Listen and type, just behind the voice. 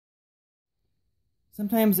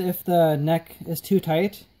Sometimes if the neck is too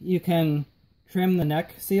tight, you can trim the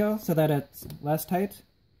neck seal so that it's less tight.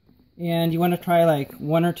 And you want to try like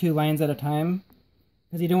 1 or 2 lines at a time,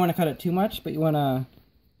 because you don't want to cut it too much, but you want to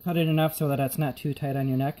cut it enough so that it's not too tight on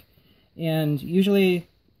your neck. And usually,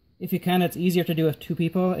 if you can, it's easier to do with 2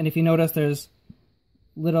 people. And if you notice, there's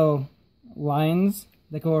little lines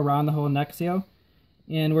that go around the whole neck seal.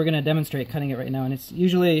 And we're going to demonstrate cutting it right now. And it's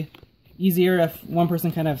usually easier if one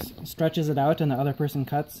person kind of stretches it out and the other person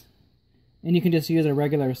cuts. And you can just use a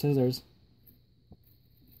regular scissors.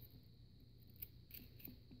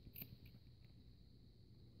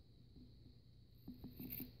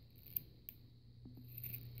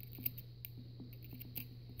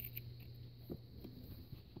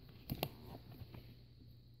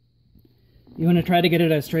 You want to try to get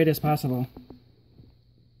it as straight as possible.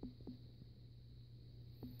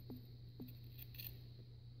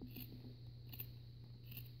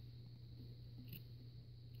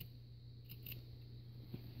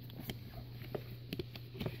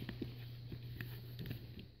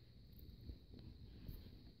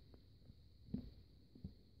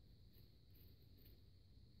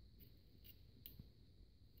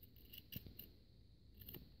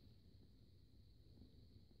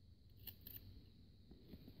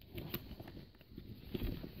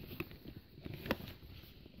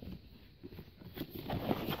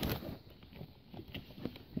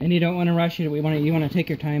 And you don't want to rush it. You want to take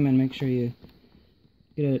your time and make sure you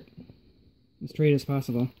get it as straight as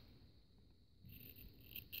possible.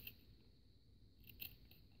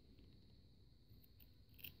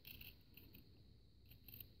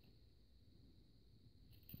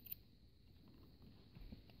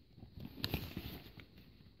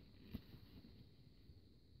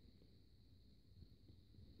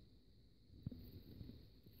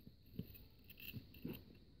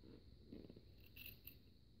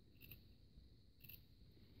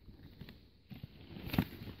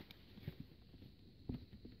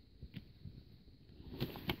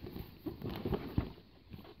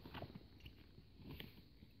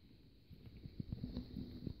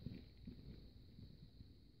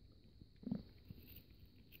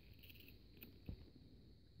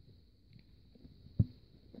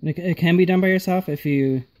 It can be done by yourself if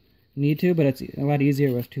you need to, but it's a lot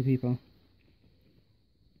easier with 2 people.